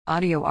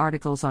Audio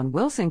articles on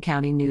Wilson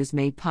County News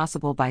made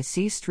possible by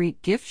C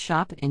Street Gift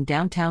Shop in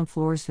downtown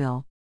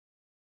Floresville.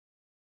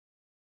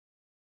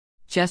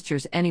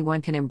 Gestures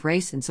anyone can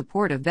embrace in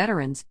support of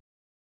veterans.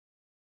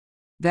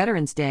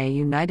 Veterans Day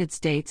United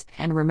States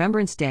and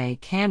Remembrance Day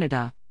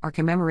Canada are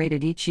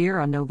commemorated each year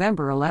on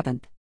November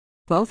 11th.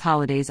 Both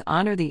holidays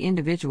honor the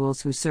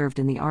individuals who served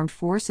in the armed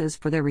forces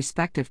for their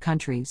respective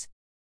countries.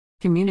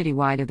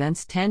 Community-wide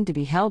events tend to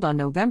be held on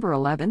November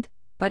 11th,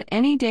 but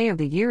any day of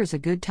the year is a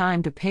good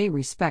time to pay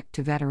respect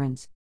to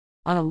veterans.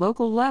 On a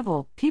local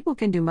level, people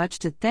can do much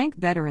to thank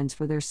veterans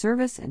for their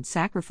service and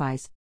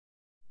sacrifice.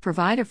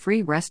 Provide a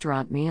free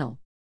restaurant meal.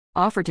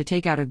 Offer to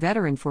take out a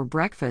veteran for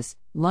breakfast,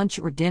 lunch,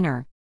 or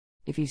dinner.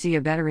 If you see a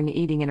veteran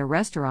eating in a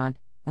restaurant,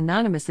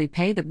 anonymously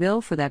pay the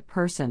bill for that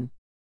person.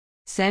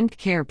 Send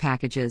care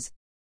packages.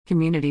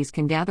 Communities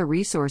can gather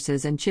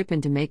resources and chip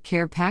in to make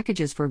care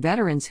packages for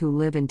veterans who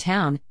live in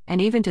town,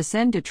 and even to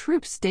send to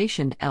troops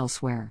stationed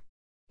elsewhere.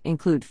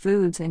 Include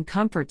foods and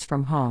comforts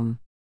from home.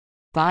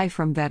 Buy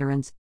from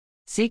veterans.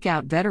 Seek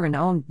out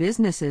veteran-owned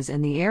businesses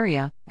in the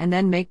area, and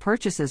then make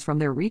purchases from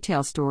their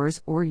retail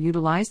stores or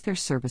utilize their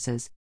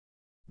services.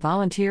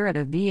 Volunteer at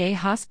a VA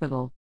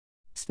hospital.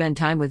 Spend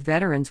time with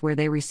veterans where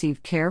they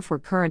receive care for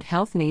current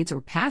health needs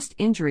or past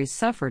injuries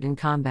suffered in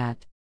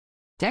combat.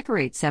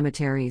 Decorate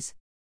cemeteries.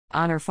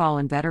 Honor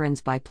fallen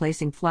veterans by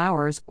placing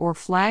flowers or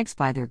flags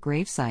by their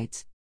grave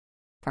sites.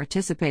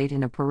 Participate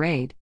in a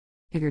parade.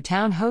 If your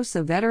town hosts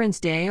a Veterans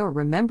Day or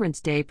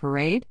Remembrance Day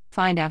parade,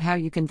 find out how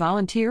you can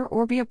volunteer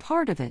or be a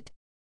part of it.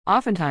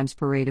 Oftentimes,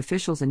 parade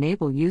officials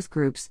enable youth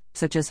groups,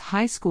 such as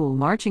high school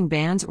marching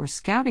bands or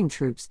scouting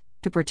troops,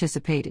 to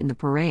participate in the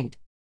parade.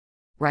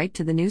 Write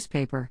to the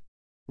newspaper.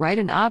 Write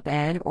an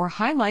op-ed or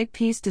highlight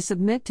piece to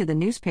submit to the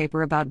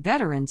newspaper about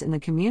veterans in the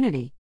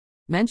community.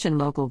 Mention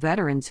local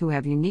veterans who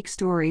have unique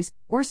stories,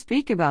 or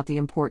speak about the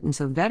importance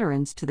of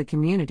veterans to the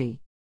community.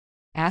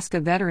 Ask a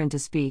veteran to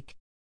speak.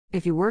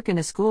 If you work in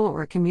a school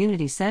or a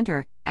community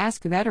center,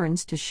 ask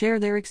veterans to share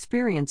their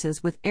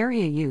experiences with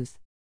area youth.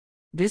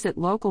 Visit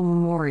local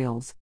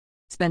memorials.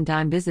 Spend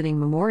time visiting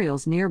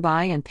memorials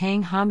nearby and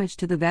paying homage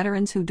to the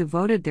veterans who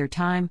devoted their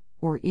time,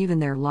 or even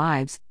their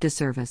lives, to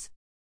service.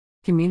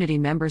 Community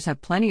members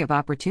have plenty of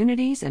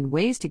opportunities and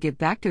ways to give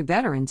back to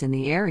veterans in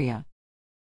the area.